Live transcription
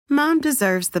Mom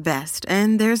deserves the best,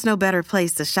 and there's no better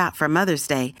place to shop for Mother's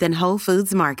Day than Whole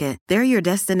Foods Market. They're your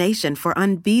destination for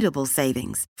unbeatable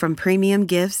savings, from premium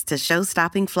gifts to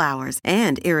show-stopping flowers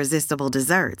and irresistible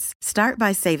desserts. Start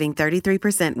by saving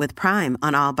 33% with Prime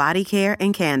on all body care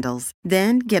and candles.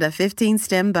 Then get a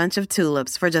 15-stem bunch of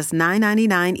tulips for just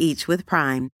 $9.99 each with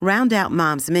Prime. Round out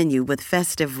Mom's menu with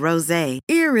festive rosé,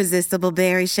 irresistible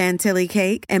berry chantilly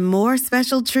cake, and more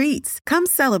special treats. Come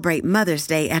celebrate Mother's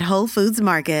Day at Whole Foods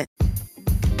Market.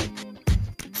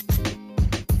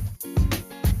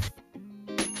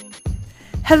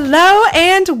 Hello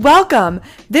and welcome.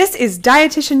 This is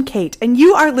Dietitian Kate, and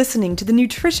you are listening to the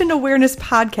Nutrition Awareness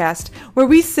Podcast, where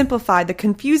we simplify the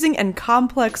confusing and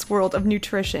complex world of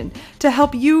nutrition to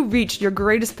help you reach your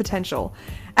greatest potential.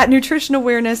 At Nutrition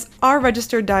Awareness, our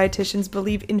registered dietitians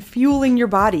believe in fueling your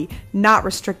body, not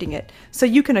restricting it, so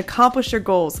you can accomplish your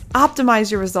goals,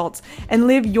 optimize your results, and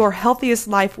live your healthiest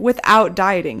life without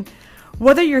dieting.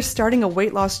 Whether you're starting a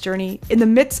weight loss journey, in the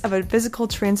midst of a physical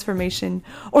transformation,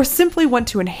 or simply want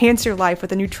to enhance your life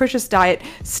with a nutritious diet,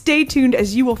 stay tuned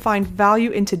as you will find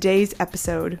value in today's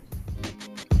episode.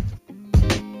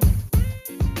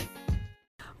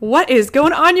 What is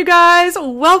going on, you guys?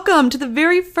 Welcome to the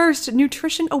very first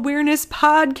Nutrition Awareness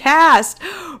Podcast.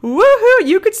 Woohoo!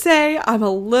 You could say I'm a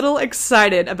little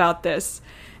excited about this.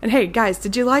 And hey, guys,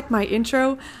 did you like my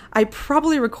intro? I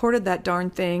probably recorded that darn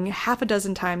thing half a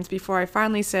dozen times before I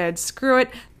finally said, screw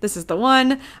it, this is the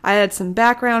one. I had some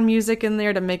background music in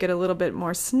there to make it a little bit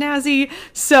more snazzy.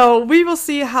 So we will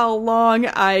see how long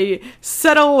I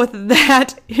settle with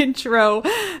that intro,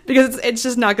 because it's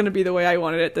just not going to be the way I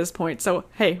want it at this point. So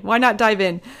hey, why not dive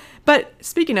in? But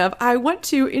speaking of, I want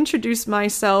to introduce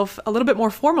myself a little bit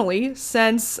more formally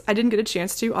since I didn't get a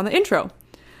chance to on the intro.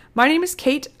 My name is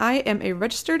Kate. I am a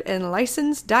registered and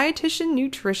licensed dietitian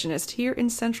nutritionist here in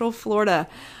Central Florida.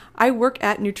 I work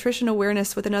at Nutrition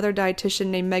Awareness with another dietitian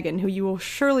named Megan, who you will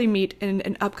surely meet in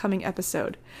an upcoming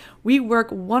episode. We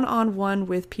work one-on-one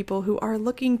with people who are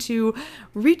looking to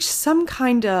reach some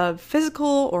kind of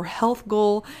physical or health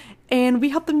goal, and we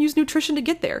help them use nutrition to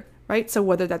get there. Right? So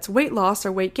whether that's weight loss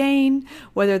or weight gain,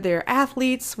 whether they're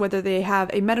athletes, whether they have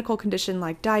a medical condition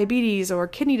like diabetes or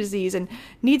kidney disease and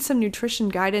need some nutrition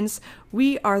guidance,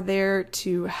 we are there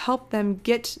to help them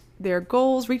get their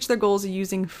goals, reach their goals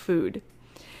using food.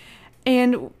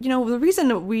 And, you know, the reason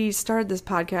that we started this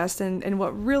podcast and what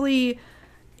really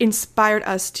inspired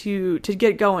us to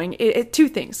get going, two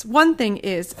things. One thing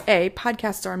is,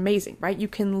 podcasts are amazing, right? You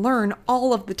can learn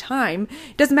all of the time.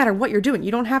 It doesn't matter what you're doing.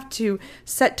 You don't have to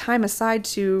set time aside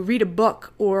to read a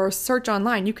book or search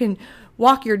online. You can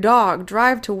walk your dog,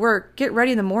 drive to work, get ready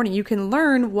in the morning. You can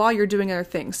learn while you're doing other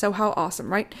things. So how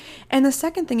awesome, right? And the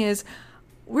second thing is,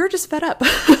 we're just fed up.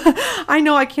 I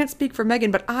know I can't speak for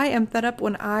Megan, but I am fed up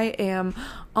when I am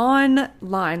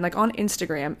online, like on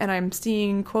Instagram, and I'm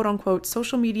seeing quote unquote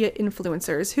social media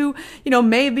influencers who, you know,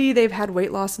 maybe they've had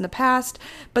weight loss in the past,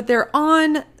 but they're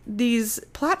on these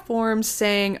platforms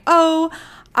saying, oh,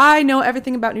 I know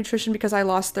everything about nutrition because I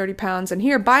lost 30 pounds, and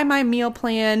here, buy my meal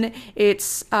plan.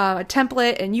 It's a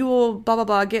template and you will blah, blah,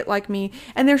 blah, get like me.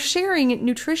 And they're sharing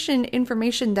nutrition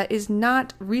information that is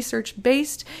not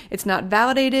research-based. It's not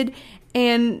validated.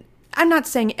 And I'm not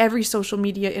saying every social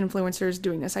media influencer is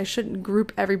doing this. I shouldn't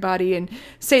group everybody and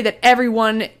say that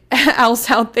everyone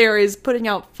else out there is putting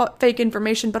out fake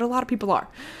information, but a lot of people are.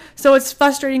 So it's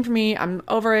frustrating for me. I'm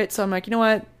over it. So I'm like, you know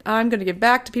what? I'm going to give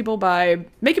back to people by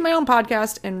making my own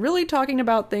podcast and really talking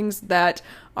about things that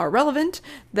are relevant,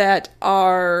 that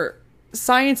are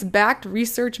science-backed,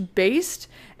 research-based,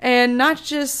 and not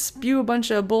just spew a bunch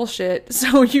of bullshit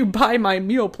so you buy my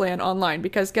meal plan online.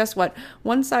 Because guess what?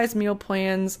 One-size meal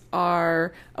plans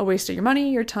are a waste of your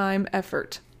money, your time,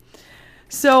 effort.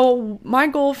 So my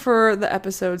goal for the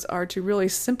episodes are to really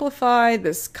simplify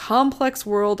this complex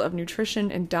world of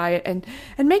nutrition and diet and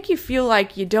make you feel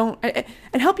like you don't,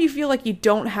 and help you feel like you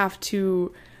don't have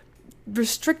to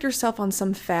restrict yourself on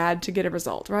some fad to get a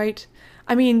result, right?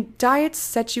 I mean, diets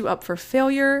set you up for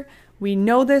failure. We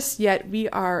know this, yet we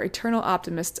are eternal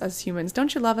optimists as humans.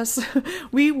 Don't you love us?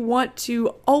 We want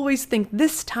to always think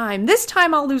this time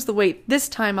I'll lose the weight. This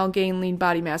time I'll gain lean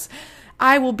body mass.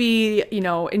 I will be,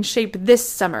 in shape this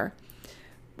summer.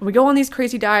 When we go on these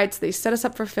crazy diets, they set us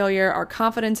up for failure. Our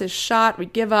confidence is shot. We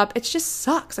give up. It just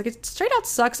sucks. Like, it straight out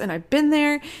sucks. And I've been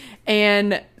there.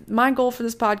 And my goal for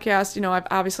this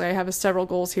podcast, I have several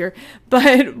goals here,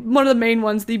 but one of the main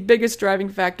ones, the biggest driving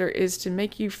factor, is to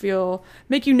make you know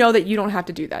that you don't have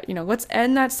to do that. Let's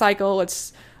end that cycle.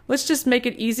 Let's just make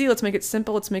it easy. Let's make it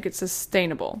simple. Let's make it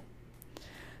sustainable.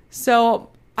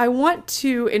 So I want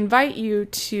to invite you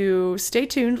to stay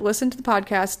tuned, listen to the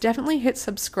podcast, definitely hit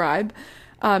subscribe.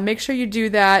 Make sure you do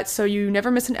that so you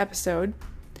never miss an episode.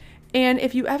 And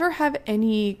if you ever have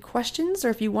any questions or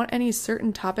if you want any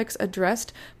certain topics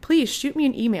addressed, please shoot me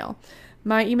an email.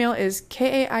 My email is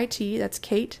KAIT, that's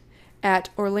Kate, at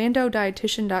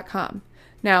orlandodietitian.com.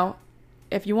 Now,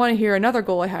 if you want to hear another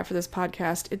goal I have for this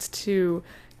podcast, it's to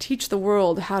teach the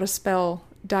world how to spell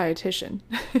dietitian.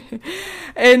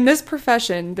 In this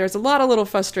profession, there's a lot of little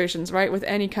frustrations, right, with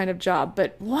any kind of job,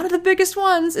 but one of the biggest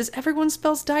ones is everyone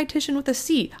spells dietitian with a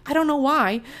C. I don't know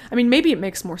why. I mean, maybe it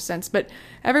makes more sense, but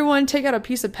everyone take out a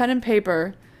piece of pen and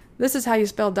paper. This is how you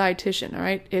spell dietitian, all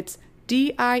right? It's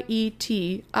D-I-E-T-I-T-I-A-N.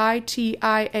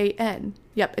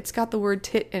 Yep, it's got the word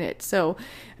tit in it, so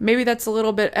maybe that's a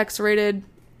little bit X-rated,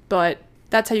 but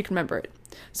that's how you can remember it.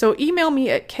 So email me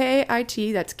at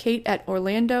KAIT, that's Kate at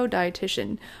Orlando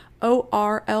Dietitian,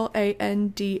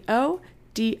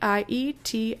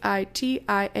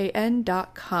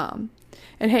 ORLANDO-DIETITIAN.com.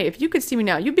 And hey, if you could see me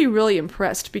now, you'd be really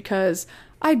impressed because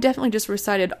I definitely just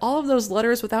recited all of those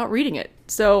letters without reading it.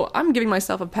 So I'm giving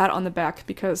myself a pat on the back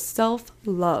because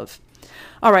self-love.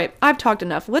 All right, I've talked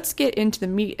enough. Let's get into the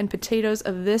meat and potatoes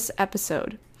of this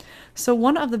episode. So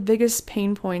one of the biggest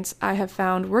pain points I have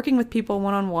found working with people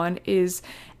one-on-one is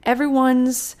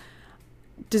everyone's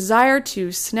desire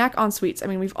to snack on sweets. I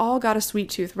mean, we've all got a sweet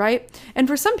tooth, right? And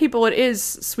for some people, it is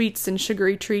sweets and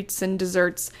sugary treats and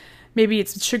desserts. Maybe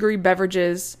it's sugary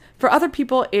beverages. For other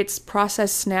people, it's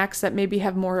processed snacks that maybe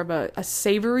have more of a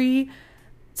savory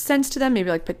sense to them,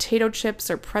 maybe like potato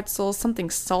chips or pretzels, something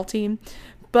salty.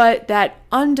 But that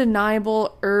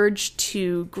undeniable urge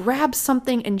to grab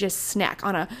something and just snack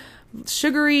on a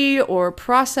sugary or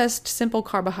processed simple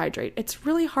carbohydrate, it's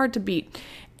really hard to beat.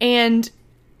 And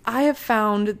I have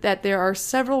found that there are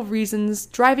several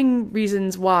driving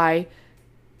reasons why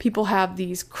people have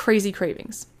these crazy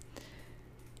cravings.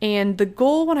 And the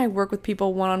goal when I work with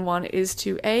people one-on-one is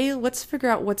to, let's figure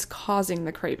out what's causing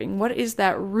the craving. What is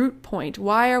that root point?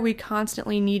 Why are we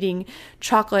constantly needing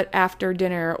chocolate after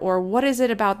dinner? Or what is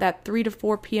it about that 3 to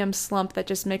 4 p.m. slump that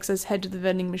just makes us head to the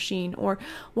vending machine? Or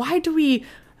why do we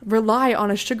rely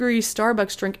on a sugary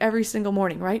Starbucks drink every single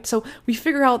morning, right? So we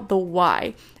figure out the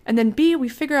why. And then B, we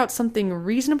figure out something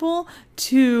reasonable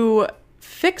to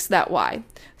fix that why.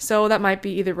 So that might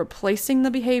be either replacing the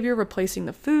behavior, replacing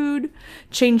the food,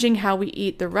 changing how we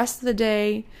eat the rest of the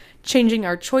day, changing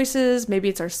our choices. Maybe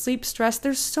it's our sleep stress.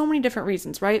 There's so many different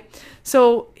reasons, right?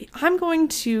 So I'm going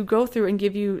to go through and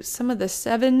give you some of the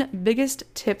 7 biggest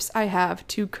tips I have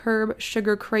to curb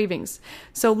sugar cravings.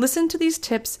 So listen to these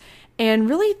tips and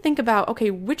really think about,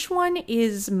 okay, which one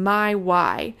is my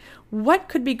why? What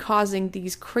could be causing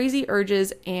these crazy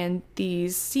urges and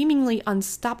these seemingly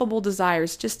unstoppable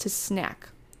desires just to snack?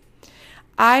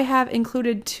 I have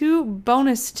included 2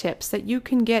 bonus tips that you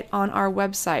can get on our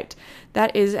website.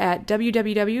 That is at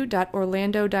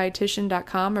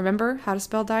www.orlandodietitian.com. Remember how to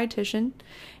spell dietitian.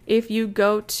 If you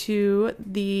go to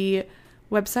the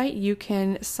website, you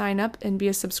can sign up and be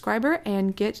a subscriber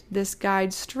and get this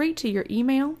guide straight to your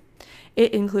email.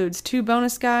 It includes 2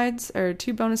 bonus guides or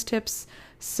 2 bonus tips.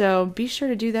 So be sure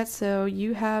to do that so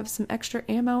you have some extra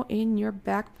ammo in your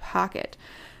back pocket.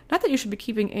 Not that you should be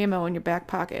keeping ammo in your back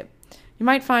pocket. You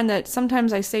might find that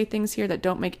sometimes I say things here that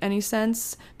don't make any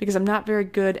sense because I'm not very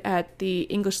good at the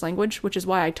English language, which is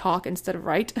why I talk instead of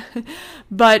write.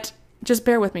 But just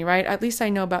bear with me, right? At least I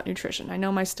know about nutrition. I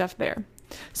know my stuff there.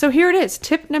 So here it is.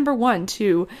 Tip number 1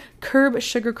 to curb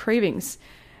sugar cravings.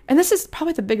 And this is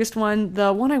probably the biggest one,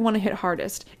 the one I want to hit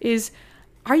hardest, is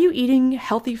are you eating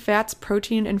healthy fats,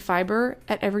 protein, and fiber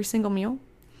at every single meal?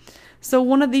 So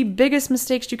one of the biggest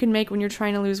mistakes you can make when you're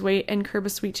trying to lose weight and curb a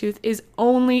sweet tooth is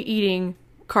only eating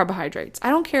carbohydrates. I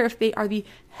don't care if they are the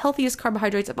healthiest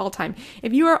carbohydrates of all time.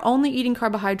 If you are only eating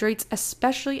carbohydrates,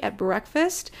 especially at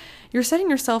breakfast, you're setting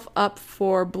yourself up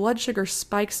for blood sugar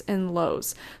spikes and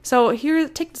lows. So here,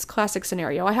 take this classic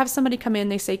scenario. I have somebody come in,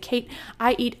 they say, Kate,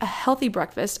 I eat a healthy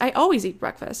breakfast. I always eat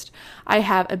breakfast. I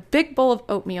have a big bowl of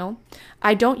oatmeal.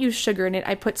 I don't use sugar in it.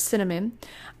 I put cinnamon.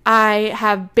 I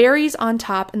have berries on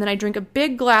top, and then I drink a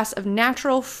big glass of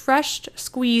natural, fresh,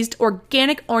 squeezed,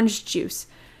 organic orange juice.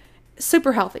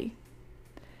 Super healthy.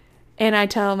 And I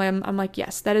tell them, I'm like,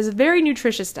 yes, that is a very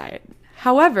nutritious diet.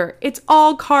 However, it's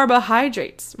all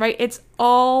carbohydrates, right? It's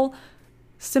all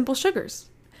simple sugars.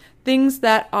 Things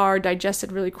that are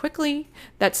digested really quickly,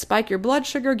 that spike your blood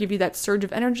sugar, give you that surge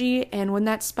of energy, and when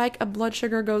that spike of blood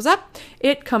sugar goes up,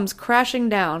 it comes crashing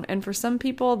down. And for some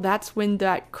people, that's when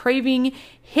that craving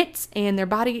hits and their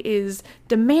body is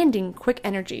demanding quick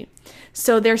energy.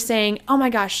 So they're saying, oh my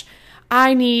gosh,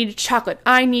 I need chocolate,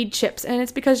 I need chips. And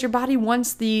it's because your body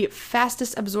wants the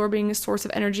fastest absorbing source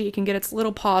of energy it can get its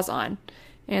little paws on.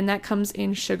 And that comes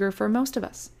in sugar for most of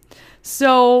us.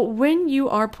 So when you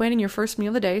are planning your first meal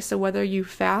of the day, so whether you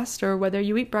fast or whether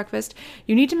you eat breakfast,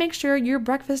 you need to make sure your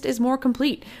breakfast is more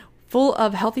complete, full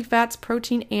of healthy fats,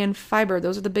 protein, and fiber.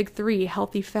 Those are the big three: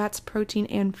 healthy fats, protein,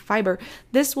 and fiber.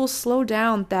 This will slow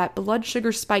down that blood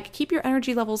sugar spike, keep your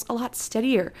energy levels a lot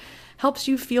steadier, helps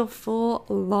you feel full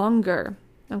longer.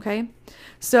 Okay,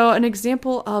 so an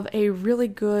example of a really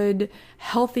good,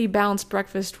 healthy, balanced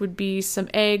breakfast would be some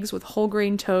eggs with whole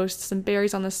grain toast, some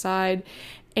berries on the side,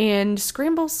 and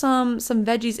scramble some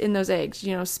veggies in those eggs,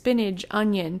 spinach,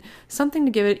 onion, something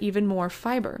to give it even more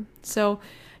fiber. So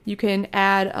you can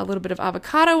add a little bit of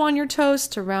avocado on your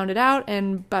toast to round it out,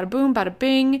 and bada boom, bada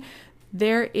bing,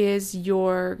 there is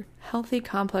your healthy,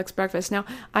 complex breakfast. Now,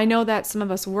 I know that some of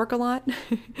us work a lot,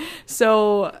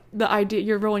 so the idea,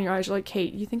 you're rolling your eyes, you're like,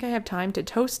 Kate, you think I have time to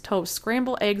toast,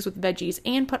 scramble eggs with veggies,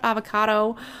 and put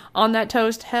avocado on that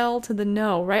toast? Hell to the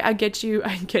no, right? I get you,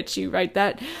 right?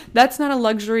 That's not a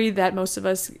luxury that most of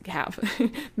us have.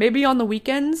 Maybe on the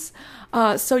weekends.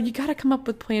 So you got to come up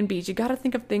with plan Bs. You got to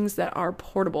think of things that are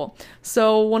portable.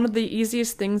 So one of the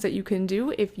easiest things that you can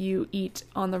do if you eat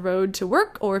on the road to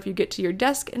work, or if you get to your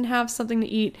desk and have something to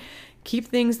eat, keep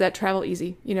things that travel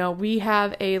easy. We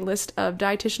have a list of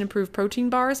dietitian approved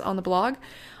protein bars on the blog,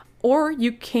 or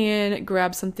you can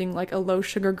grab something like a low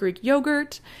sugar Greek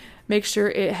yogurt. Make sure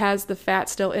it has the fat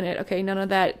still in it. Okay, none of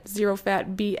that zero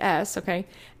fat BS. Okay,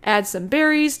 add some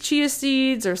berries, chia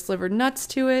seeds, or slivered nuts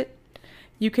to it.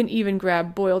 You can even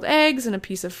grab boiled eggs and a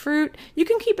piece of fruit. You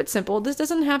can keep it simple. This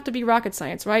doesn't have to be rocket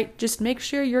science, right? Just make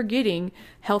sure you're getting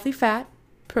healthy fat,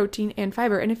 protein, and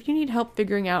fiber. And if you need help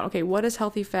figuring out, okay, what is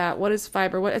healthy fat, what is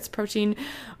fiber, what is protein,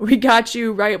 we got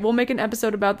you, right? We'll make an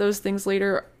episode about those things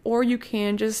later, or you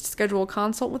can just schedule a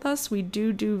consult with us. We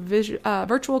do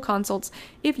virtual consults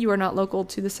if you are not local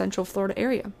to the Central Florida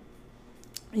area.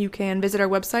 You can visit our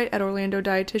website at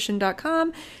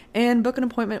orlandodietitian.com and book an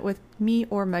appointment with me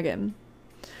or Megan.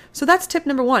 So that's tip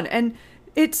number 1. And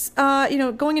it's,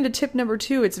 going into tip number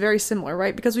 2, it's very similar,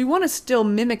 right? Because we want to still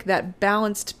mimic that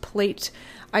balanced plate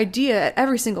idea at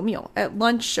every single meal, at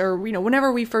lunch, or,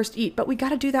 whenever we first eat. But we got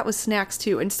to do that with snacks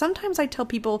too. And sometimes I tell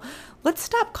people, let's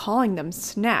stop calling them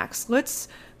snacks. Let's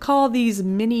call these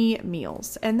mini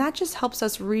meals. And that just helps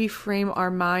us reframe our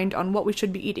mind on what we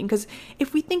should be eating. Because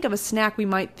if we think of a snack, we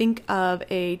might think of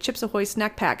a Chips Ahoy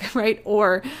snack pack, right?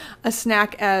 Or a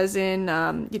snack as in,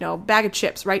 bag of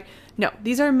chips, right? No,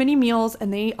 these are mini meals,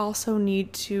 and they also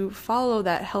need to follow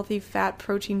that healthy fat,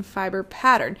 protein, fiber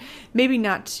pattern. Maybe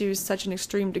not to such an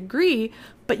extreme degree,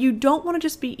 but you don't want to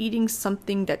just be eating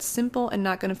something that's simple and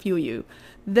not going to fuel you.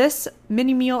 This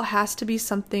mini meal has to be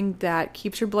something that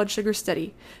keeps your blood sugar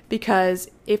steady, because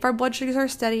if our blood sugars are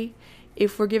steady,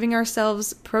 if we're giving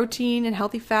ourselves protein and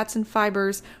healthy fats and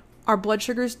fibers, our blood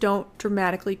sugars don't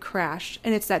dramatically crash,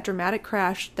 and it's that dramatic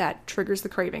crash that triggers the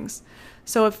cravings.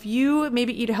 So if you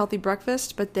maybe eat a healthy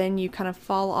breakfast, but then you kind of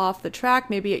fall off the track,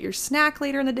 maybe at your snack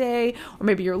later in the day, or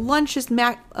maybe your lunch is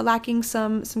lacking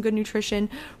some good nutrition,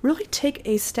 really take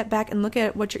a step back and look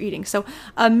at what you're eating. So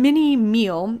a mini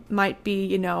meal might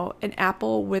be, an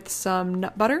apple with some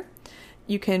nut butter.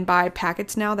 You can buy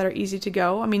packets now that are easy to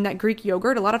go. I mean, that Greek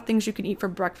yogurt, a lot of things you can eat for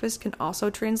breakfast can also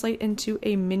translate into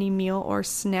a mini meal or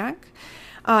snack.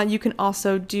 You can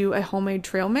also do a homemade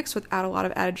trail mix without a lot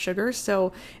of added sugar.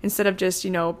 So instead of just,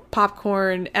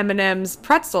 popcorn, M&Ms,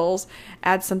 pretzels,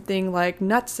 add something like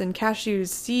nuts and cashews,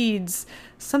 seeds,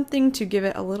 something to give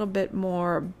it a little bit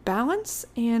more balance,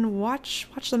 and watch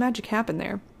the magic happen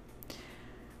there.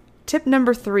 Tip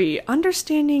number 3,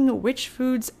 understanding which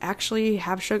foods actually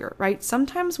have sugar, right?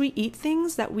 Sometimes we eat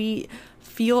things that we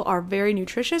feel are very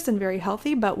nutritious and very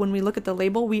healthy, but when we look at the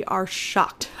label, we are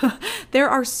shocked. There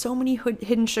are so many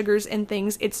hidden sugars in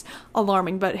things, it's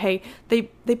alarming, but hey, they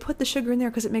put the sugar in there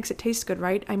because it makes it taste good,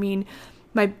 right? I mean,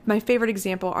 my favorite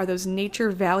example are those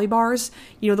Nature Valley bars,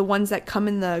 the ones that come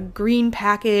in the green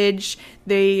package.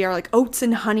 They are like oats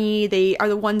and honey. They are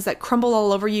the ones that crumble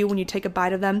all over you when you take a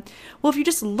bite of them. Well, if you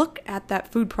just look at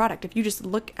that food product, if you just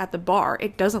look at the bar,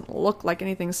 it doesn't look like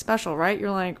anything special, right?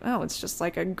 You're like, oh, it's just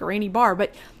like a grainy bar,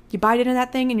 but you bite into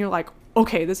that thing and you're like,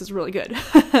 okay, this is really good.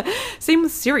 Same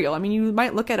with cereal. I mean, you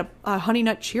might look at a Honey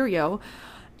Nut Cheerio,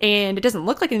 and it doesn't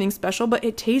look like anything special, but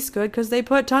it tastes good because they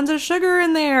put tons of sugar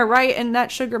in there, right? And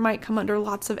that sugar might come under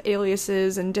lots of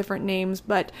aliases and different names,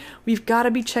 but we've got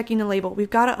to be checking the label. We've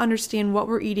got to understand what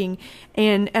we're eating,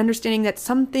 and understanding that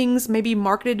some things may be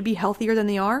marketed to be healthier than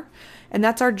they are. And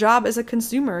that's our job as a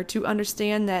consumer, to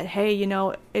understand that, hey,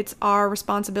 it's our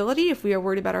responsibility, if we are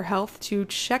worried about our health, to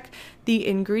check the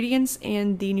ingredients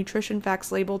and the nutrition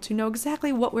facts label to know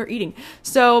exactly what we're eating.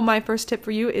 So my first tip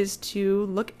for you is to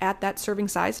look at that serving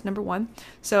size, number one.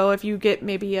 So if you get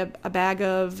maybe a bag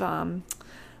of, I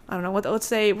don't know, let's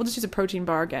say, we'll just use a protein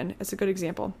bar again. It's a good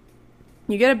example.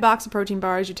 You get a box of protein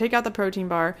bars, you take out the protein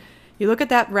bar, you look at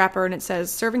that wrapper and it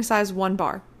says serving size 1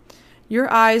 bar. Your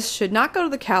eyes should not go to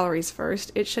the calories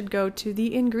first. It should go to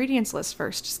the ingredients list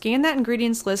first. Scan that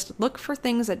ingredients list. Look for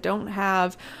things that don't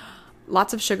have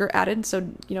lots of sugar added. So,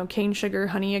 cane sugar,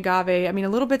 honey, agave. I mean, a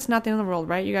little bit's not the end of the world,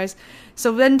 right, you guys?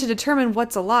 So then to determine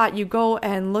what's a lot, you go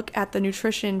and look at the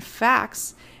nutrition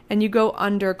facts, and you go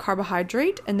under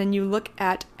carbohydrate, and then you look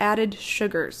at added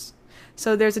sugars.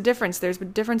 So there's a difference. There's a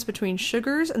difference between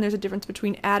sugars and there's a difference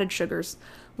between added sugars.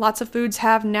 Lots of foods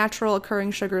have natural occurring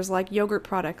sugars like yogurt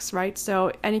products, right?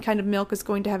 So any kind of milk is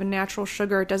going to have a natural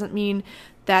sugar. It doesn't mean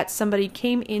that somebody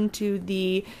came into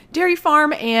the dairy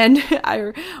farm and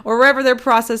or wherever they're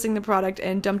processing the product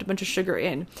and dumped a bunch of sugar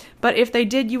in. But if they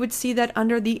did, you would see that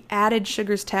under the added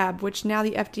sugars tab, which now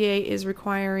the FDA is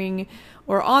requiring,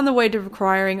 or on the way to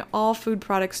requiring, all food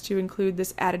products to include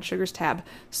this added sugars tab.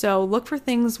 So look for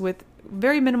things with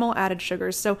very minimal added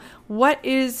sugars. So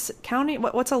what's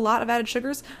a lot of added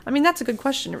sugars? I mean, that's a good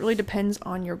question. It really depends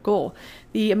on your goal.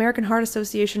 The American Heart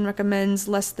Association recommends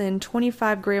less than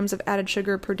 25 grams of added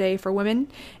sugar per day for women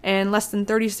and less than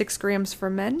 36 grams for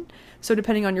men. So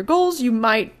depending on your goals, you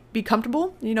might be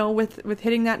comfortable, with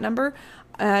hitting that number.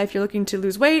 If you're looking to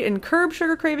lose weight and curb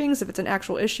sugar cravings, if it's an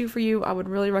actual issue for you, I would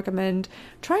really recommend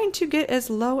trying to get as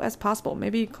low as possible,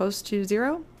 maybe close to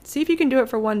 0. See if you can do it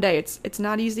for one day. It's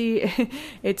not easy.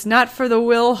 It's not for the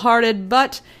will-hearted,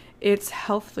 but it's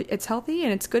healthy. It's healthy,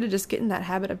 and it's good to just get in that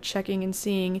habit of checking and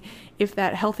seeing if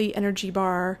that healthy energy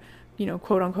bar,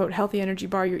 quote unquote healthy energy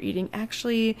bar you're eating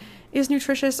actually is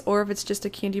nutritious, or if it's just a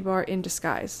candy bar in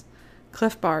disguise.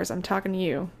 Cliff Bars, I'm talking to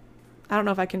you. I don't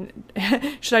know if I can,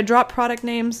 should I drop product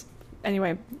names?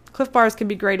 Anyway, Cliff Bars can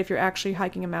be great if you're actually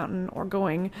hiking a mountain or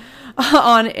going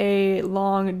on a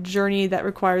long journey that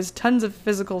requires tons of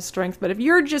physical strength. But if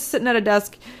you're just sitting at a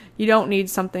desk, you don't need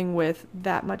something with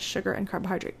that much sugar and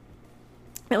carbohydrate,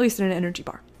 at least in an energy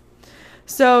bar.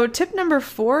 So tip number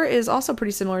 4 is also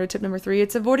pretty similar to tip number 3.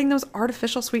 It's avoiding those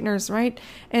artificial sweeteners, right?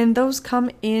 And those come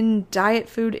in diet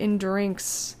food and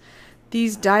drinks.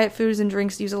 These diet foods and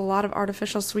drinks use a lot of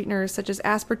artificial sweeteners such as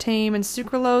aspartame and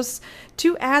sucralose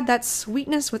to add that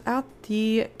sweetness without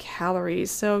the calories.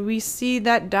 So we see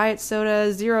that diet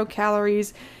soda, 0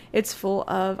 calories, it's full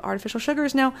of artificial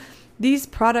sugars. Now, these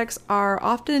products are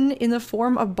often in the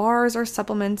form of bars or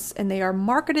supplements, and they are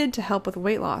marketed to help with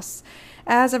weight loss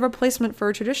as a replacement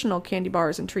for traditional candy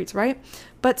bars and treats, right?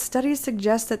 But studies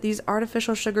suggest that these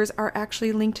artificial sugars are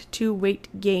actually linked to weight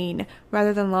gain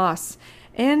rather than loss,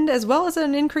 and as well as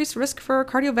an increased risk for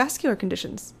cardiovascular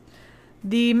conditions.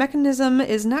 The mechanism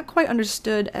is not quite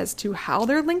understood as to how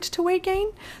they're linked to weight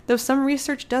gain, though some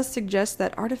research does suggest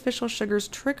that artificial sugars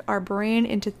trick our brain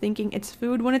into thinking it's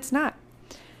food when it's not.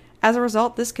 As a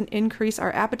result, this can increase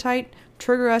our appetite,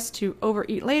 trigger us to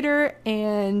overeat later,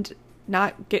 and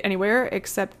not get anywhere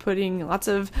except putting lots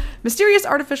of mysterious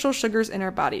artificial sugars in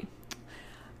our body.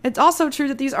 It's also true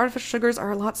that these artificial sugars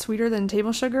are a lot sweeter than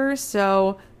table sugar,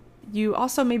 so you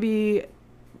also may be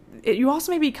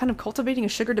kind of cultivating a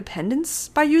sugar dependence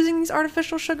by using these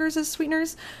artificial sugars as sweetener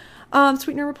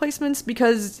replacements,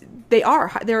 because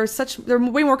they're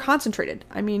way more concentrated.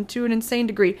 I mean, to an insane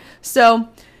degree. So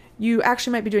you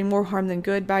actually might be doing more harm than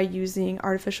good by using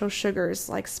artificial sugars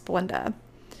like Splenda.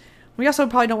 We also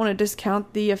probably don't want to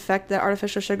discount the effect that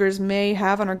artificial sugars may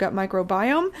have on our gut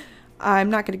microbiome. I'm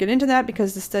not going to get into that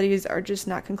because the studies are just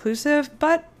not conclusive,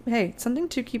 but hey, something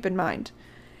to keep in mind.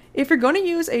 If you're going to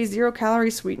use a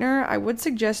 0-calorie sweetener, I would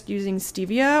suggest using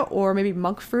stevia or maybe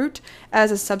monk fruit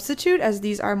as a substitute, as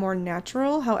these are more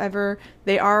natural. However,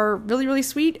 they are really, really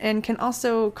sweet and can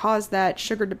also cause that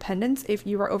sugar dependence if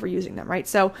you are overusing them, right?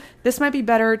 So this might be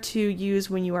better to use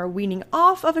when you are weaning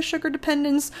off of a sugar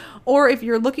dependence, or if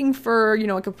you're looking for,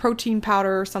 like a protein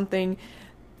powder or something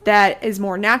that is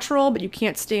more natural, but you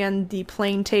can't stand the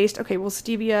plain taste. Okay, well,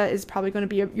 stevia is probably going to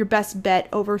be your best bet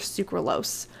over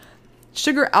sucralose.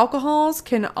 Sugar alcohols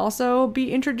can also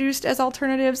be introduced as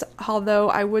alternatives, although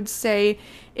I would say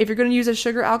if you're going to use a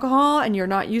sugar alcohol and you're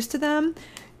not used to them,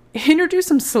 introduce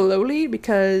them slowly,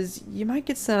 because you might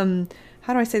get some,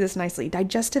 how do I say this nicely,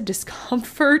 digestive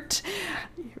discomfort,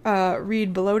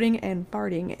 read bloating and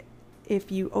farting, if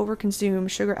you overconsume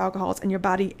sugar alcohols and your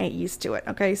body ain't used to it,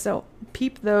 okay? So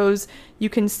peep those. You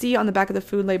can see on the back of the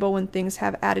food label when things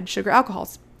have added sugar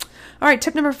alcohols. All right,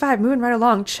 tip number 5, moving right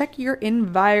along, check your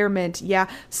environment. Yeah,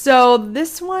 so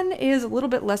this one is a little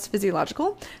bit less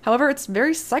physiological. However, it's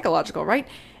very psychological, right?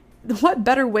 What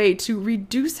better way to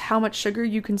reduce how much sugar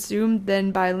you consume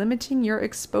than by limiting your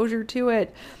exposure to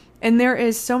it? And there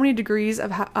is so many degrees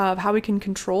of how we can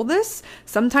control this.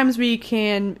 Sometimes we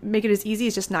can make it as easy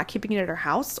as just not keeping it at our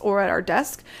house or at our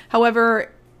desk.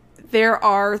 However, there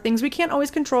are things we can't always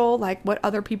control, like what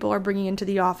other people are bringing into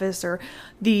the office or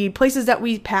the places that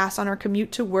we pass on our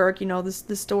commute to work,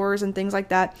 the stores and things like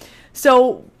that.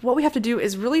 So what we have to do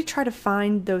is really try to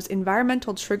find those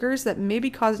environmental triggers that may be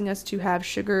causing us to have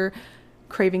sugar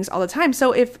cravings all the time.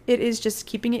 So if it is just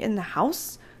keeping it in the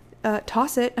house,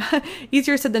 toss it.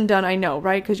 Easier said than done, I know,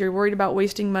 right? Because you're worried about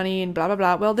wasting money and blah, blah,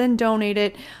 blah. Well, then donate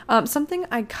it. Something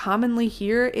I commonly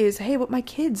hear is, hey, what my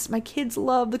kids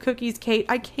love the cookies, Kate.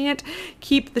 I can't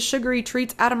keep the sugary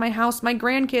treats out of my house. My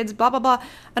grandkids, blah, blah, blah.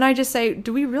 And I just say,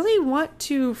 do we really want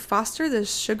to foster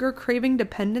this sugar craving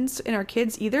dependence in our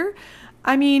kids either?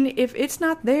 I mean, if it's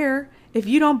not there, if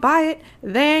you don't buy it,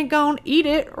 they ain't gonna eat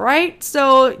it, right?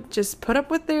 So just put up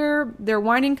with their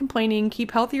whining, complaining,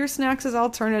 keep healthier snacks as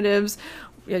alternatives.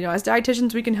 As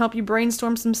dietitians, we can help you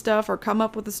brainstorm some stuff or come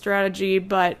up with a strategy,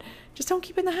 but just don't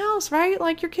keep it in the house, right?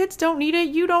 Like, your kids don't need it,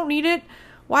 you don't need it.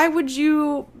 Why would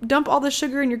you dump all the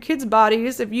sugar in your kids'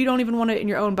 bodies if you don't even want it in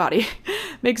your own body?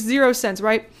 Makes zero sense,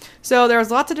 right? So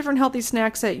there's lots of different healthy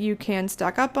snacks that you can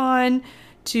stock up on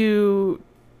to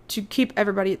keep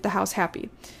everybody at the house happy.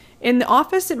 In the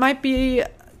office, it might be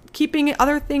keeping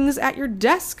other things at your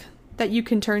desk that you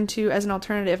can turn to as an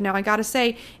alternative. Now, I gotta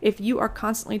say, if you are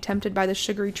constantly tempted by the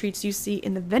sugary treats you see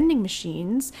in the vending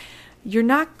machines, you're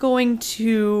not going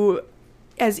to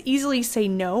as easily say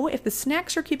no if the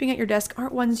snacks you're keeping at your desk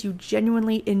aren't ones you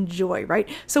genuinely enjoy, right?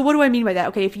 So what do I mean by that?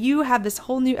 Okay, if you have this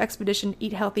whole new expedition,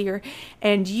 Eat Healthier,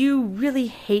 and you really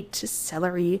hate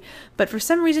celery, but for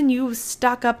some reason you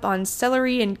stock up on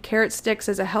celery and carrot sticks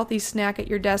as a healthy snack at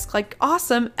your desk, like,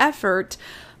 awesome effort.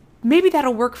 Maybe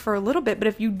that'll work for a little bit, but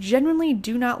if you genuinely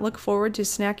do not look forward to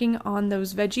snacking on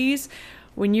those veggies,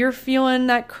 when you're feeling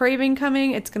that craving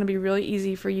coming, it's going to be really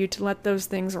easy for you to let those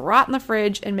things rot in the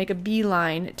fridge and make a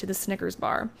beeline to the Snickers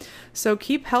bar. So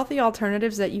keep healthy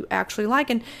alternatives that you actually like.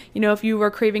 And, if you are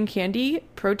craving candy,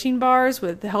 protein bars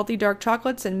with healthy dark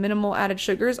chocolates and minimal added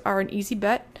sugars are an easy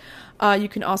bet. You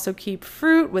can also keep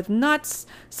fruit with nuts,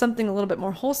 something a little bit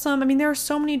more wholesome. I mean, there are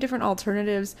so many different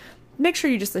alternatives. Make sure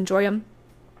you just enjoy them.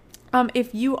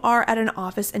 If you are at an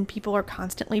office and people are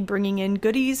constantly bringing in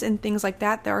goodies and things like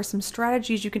that, there are some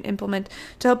strategies you can implement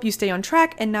to help you stay on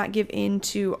track and not give in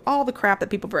to all the crap that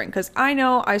people bring. Because I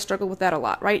know I struggle with that a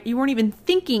lot, right? You weren't even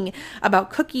thinking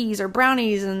about cookies or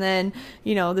brownies, and then,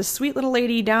 this sweet little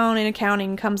lady down in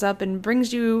accounting comes up and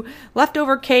brings you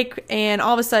leftover cake, and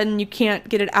all of a sudden you can't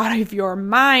get it out of your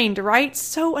mind, right?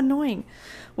 So annoying.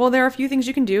 Well, there are a few things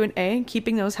you can do. In A,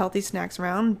 keeping those healthy snacks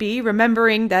around. B,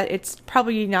 remembering that it's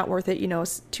probably not worth it. A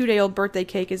 2-day-old birthday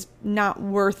cake is not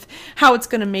worth how it's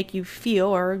going to make you feel.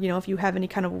 Or, if you have any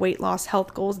kind of weight loss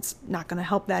health goals, it's not going to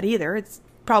help that either. It's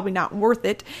probably not worth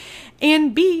it.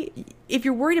 And B, if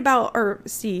you're worried about, or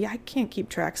C, I can't keep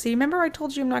track. See, remember I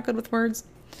told you I'm not good with words?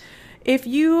 If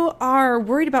you are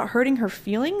worried about hurting her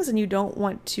feelings and you don't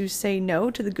want to say no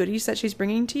to the goodies that she's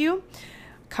bringing to you,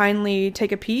 kindly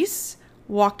take a piece,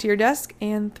 walk to your desk,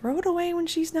 and throw it away when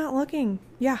she's not looking.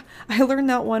 Yeah, I learned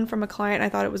that one from a client. I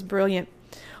thought it was brilliant.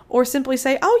 Or simply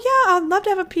say, oh yeah, I'd love to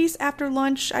have a piece after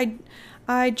lunch.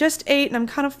 I just ate and I'm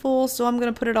kind of full, so I'm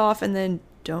going to put it off, and then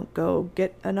don't go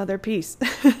get another piece.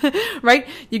 Right?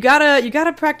 You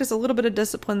gotta practice a little bit of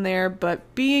discipline there,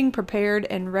 but being prepared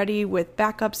and ready with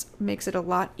backups makes it a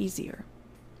lot easier.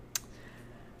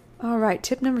 All right,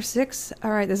 tip number 6.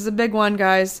 All right, this is a big one,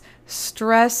 guys.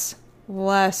 Stress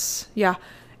less. Yeah.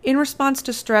 In response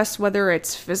to stress, whether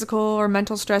it's physical or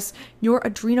mental stress, your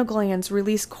adrenal glands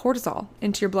release cortisol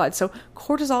into your blood. So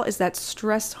cortisol is that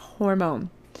stress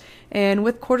hormone. And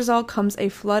with cortisol comes a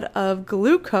flood of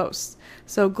glucose.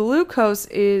 So glucose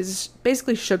is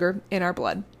basically sugar in our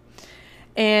blood.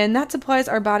 And that supplies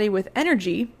our body with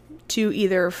energy to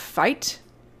either fight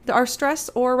our stress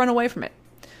or run away from it.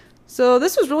 So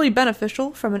this was really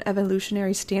beneficial from an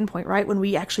evolutionary standpoint, right? When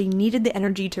we actually needed the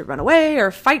energy to run away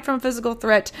or fight from a physical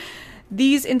threat.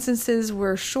 These instances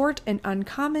were short and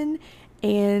uncommon,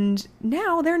 and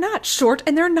now they're not short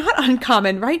and they're not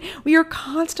uncommon, right? We are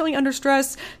constantly under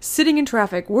stress, sitting in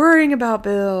traffic, worrying about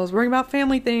bills, worrying about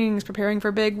family things, preparing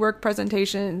for big work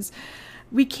presentations.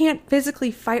 We can't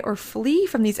physically fight or flee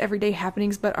from these everyday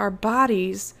happenings, but our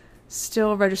bodies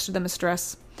still register them as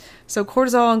stress. So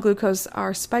cortisol and glucose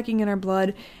are spiking in our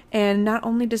blood, and not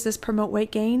only does this promote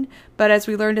weight gain, but as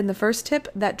we learned in the first tip,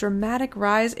 that dramatic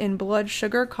rise in blood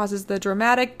sugar causes the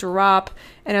dramatic drop,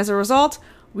 and as a result,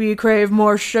 we crave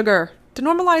more sugar to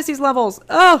normalize these levels.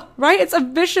 Oh, right? It's a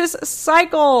vicious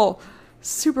cycle.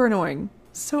 Super annoying.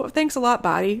 So thanks a lot,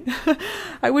 body.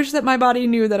 I wish that my body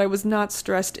knew that I was not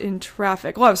stressed in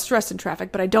traffic. Well, I was stressed in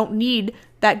traffic, but I don't need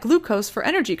that glucose for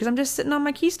energy because I'm just sitting on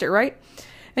my keister, right?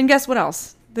 And guess what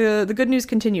else? The good news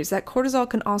continues that cortisol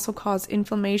can also cause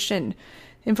inflammation.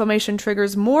 Inflammation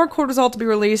triggers more cortisol to be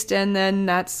released, and then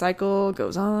that cycle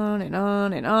goes on and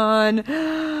on and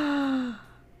on.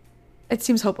 It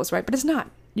seems hopeless, right? But it's not.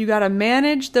 You got to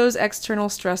manage those external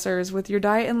stressors with your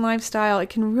diet and lifestyle. It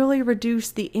can really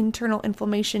reduce the internal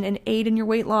inflammation and aid in your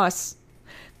weight loss.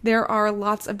 There are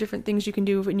lots of different things you can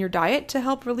do in your diet to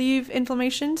help relieve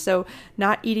inflammation. So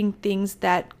not eating things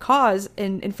that cause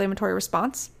an inflammatory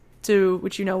response, to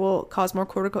which will cause more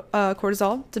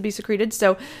cortisol to be secreted.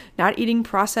 So not eating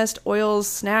processed oils,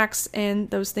 snacks, and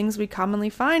those things we commonly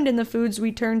find in the foods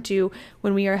we turn to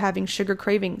when we are having sugar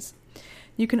cravings.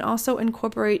 You can also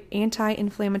incorporate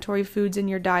anti-inflammatory foods in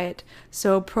your diet.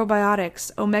 So probiotics,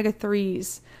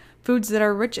 omega-3s. Foods that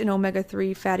are rich in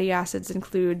omega-3 fatty acids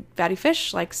include fatty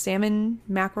fish like salmon,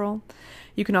 mackerel.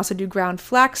 You can also do ground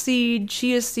flaxseed,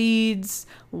 chia seeds.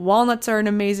 Walnuts are an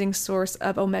amazing source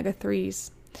of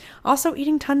omega-3s. Also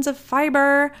eating tons of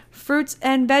fiber, fruits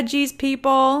and veggies,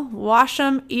 people. Wash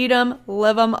them, eat them,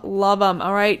 live them, love them,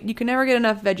 all right? You can never get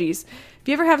enough veggies. If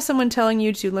you ever have someone telling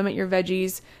you to limit your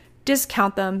veggies,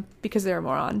 discount them because they're a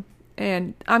moron.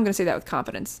 And I'm going to say that with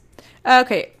confidence.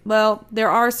 Okay, well, there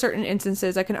are certain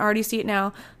instances, I can already see it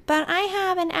now, but I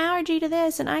have an allergy to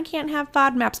this and I can't have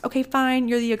FODMAPs. Okay, fine,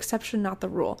 you're the exception, not the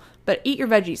rule. But eat your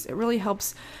veggies. It really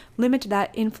helps limit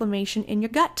that inflammation in your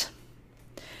gut.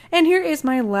 And here is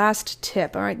my last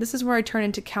tip. All right, this is where I turn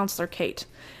into Counselor Kate.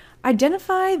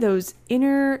 Identify those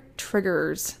inner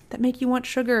triggers that make you want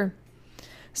sugar.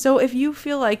 So if you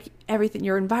feel like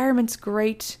your environment's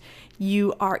great,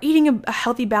 you are eating a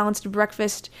healthy, balanced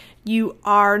breakfast, you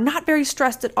are not very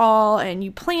stressed at all, and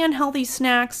you plan healthy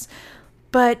snacks,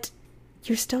 but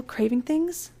you're still craving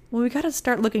things, well, we got to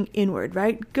start looking inward,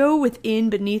 right? Go within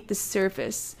beneath the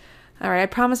surface. All right, I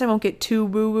promise I won't get too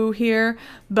woo-woo here,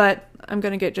 but I'm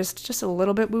going to get just a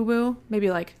little bit woo-woo,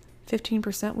 maybe like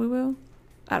 15% woo-woo.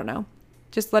 I don't know.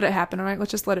 Just let it happen, all right?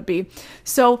 Let's just let it be.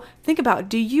 So think about,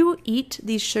 do you eat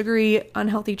these sugary,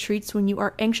 unhealthy treats when you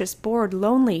are anxious, bored,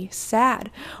 lonely,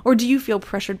 sad? Or do you feel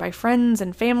pressured by friends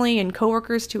and family and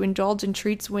coworkers to indulge in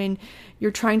treats when you're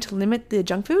trying to limit the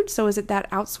junk food? So is it that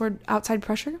outside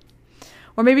pressure?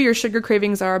 Or maybe your sugar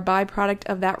cravings are a byproduct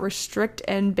of that restrict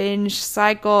and binge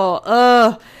cycle.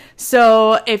 Ugh.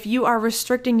 So if you are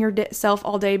restricting yourself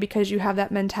all day because you have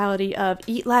that mentality of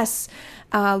eat less,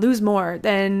 lose more,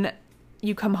 then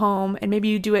you come home and maybe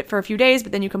you do it for a few days,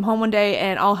 but then you come home one day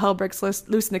and all hell breaks loose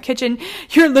in the kitchen.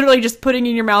 You're literally just putting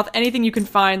in your mouth anything you can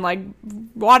find, like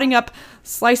wadding up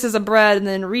slices of bread and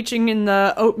then reaching in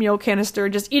the oatmeal canister,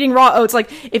 just eating raw oats.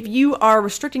 Like if you are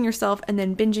restricting yourself and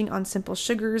then binging on simple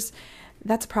sugars,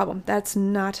 that's a problem. That's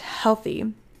not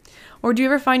healthy. Or do you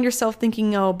ever find yourself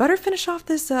thinking, oh, better finish off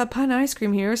this pint of ice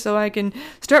cream here so I can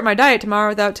start my diet tomorrow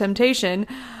without temptation?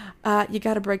 You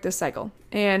got to break this cycle.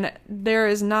 And there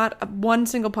is not one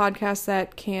single podcast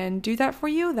that can do that for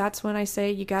you. That's when I say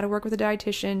you got to work with a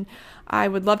dietitian. I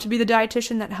would love to be the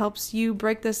dietitian that helps you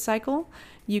break this cycle.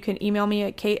 You can email me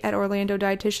at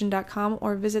kate@orlandodietitian.com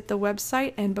or visit the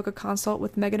website and book a consult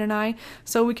with Megan and I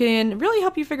so we can really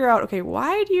help you figure out, okay,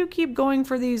 why do you keep going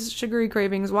for these sugary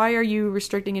cravings? Why are you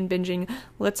restricting and binging?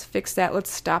 Let's fix that.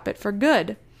 Let's stop it for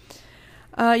good.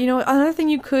 Another thing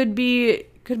you could be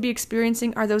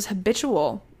experiencing are those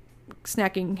habitual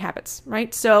snacking habits,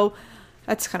 right? So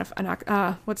that's kind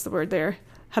of what's the word there?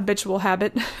 Habitual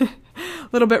habit. A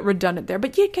little bit redundant there,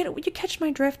 but you catch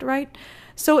my drift, right?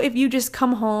 So if you just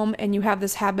come home and you have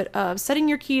this habit of setting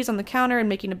your keys on the counter and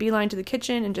making a beeline to the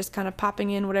kitchen and just kind of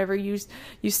popping in whatever you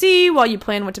see while you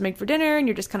plan what to make for dinner and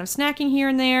you're just kind of snacking here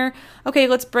and there. Okay,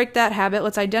 let's break that habit.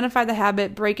 Let's identify the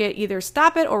habit, break it, either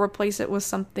stop it or replace it with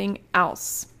something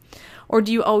else. Or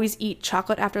do you always eat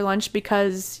chocolate after lunch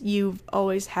because you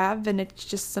always have and it's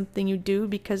just something you do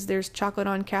because there's chocolate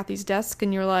on Kathy's desk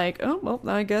and you're like, oh, well,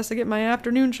 I guess I get my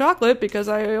afternoon chocolate because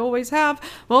I always have.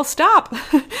 Well, stop.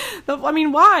 I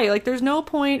mean, why? Like, there's no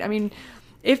point. I mean,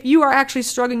 if you are actually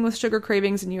struggling with sugar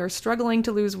cravings and you're struggling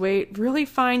to lose weight, really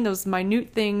find those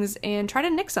minute things and try to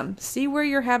nix them. See where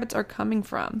your habits are coming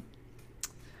from.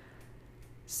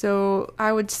 So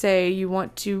I would say you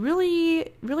want to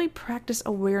really, really practice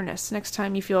awareness next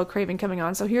time you feel a craving coming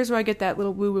on. So here's where I get that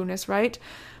little woo-woo-ness, right?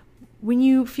 When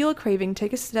you feel a craving,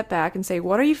 take a step back and say,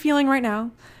 what are you feeling right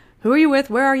now? Who are you with?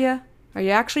 Where are you? Are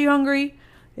you actually hungry?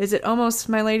 Is it almost,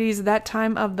 my ladies, that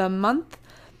time of the month?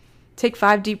 Take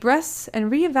 5 deep breaths and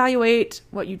reevaluate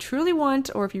what you truly want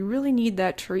or if you really need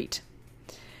that treat.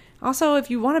 Also,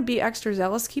 if you want to be extra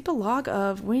zealous, keep a log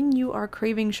of when you are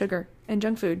craving sugar and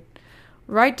junk food.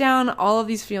 Write down all of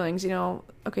these feelings,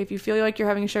 okay, if you feel like you're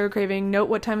having a sugar craving, note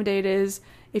what time of day it is,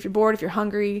 if you're bored, if you're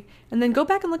hungry, and then go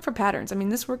back and look for patterns. I mean,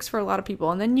 this works for a lot of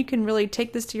people, and then you can really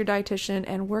take this to your dietitian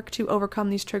and work to overcome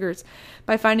these triggers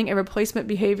by finding a replacement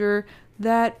behavior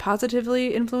that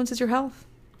positively influences your health.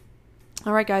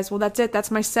 All right, guys. Well, that's it.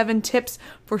 That's my 7 tips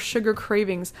for sugar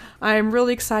cravings. I'm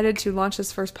really excited to launch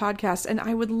this first podcast, and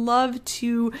I would love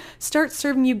to start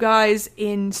serving you guys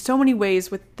in so many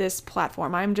ways with this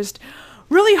platform. I'm just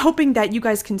really hoping that you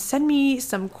guys can send me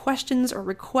some questions or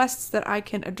requests that I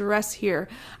can address here.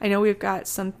 I know we've got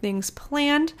some things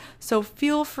planned, so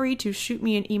feel free to shoot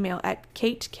me an email at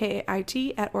Kate,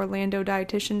 K-A-I-T, at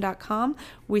orlandodietitian.com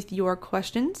with your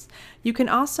questions. You can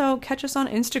also catch us on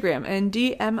Instagram and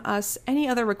DM us any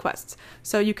other requests.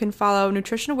 So you can follow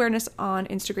Nutrition Awareness on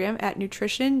Instagram at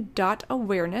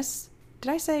nutrition.awareness.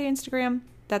 Did I say Instagram?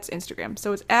 That's Instagram.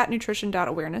 So it's at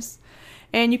nutrition.awareness.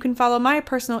 And you can follow my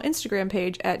personal Instagram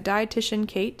page at Dietitian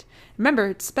Kate. Remember,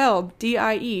 it's spelled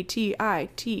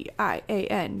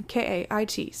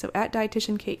Dietitiankait. So at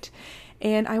Dietitian Kate.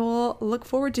 And I will look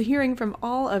forward to hearing from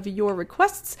all of your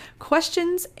requests,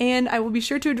 questions, and I will be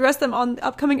sure to address them on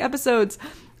upcoming episodes.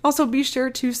 Also, be sure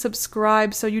to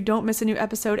subscribe so you don't miss a new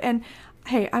episode. And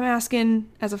hey, I'm asking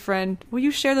as a friend, will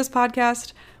you share this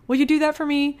podcast? Will you do that for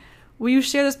me? Will you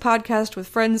share this podcast with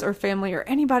friends or family or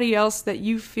anybody else that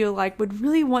you feel like would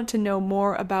really want to know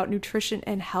more about nutrition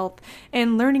and health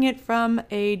and learning it from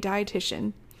a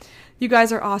dietitian? You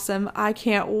guys are awesome. I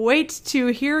can't wait to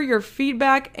hear your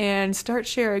feedback and start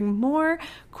sharing more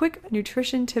quick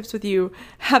nutrition tips with you.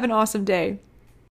 Have an awesome day.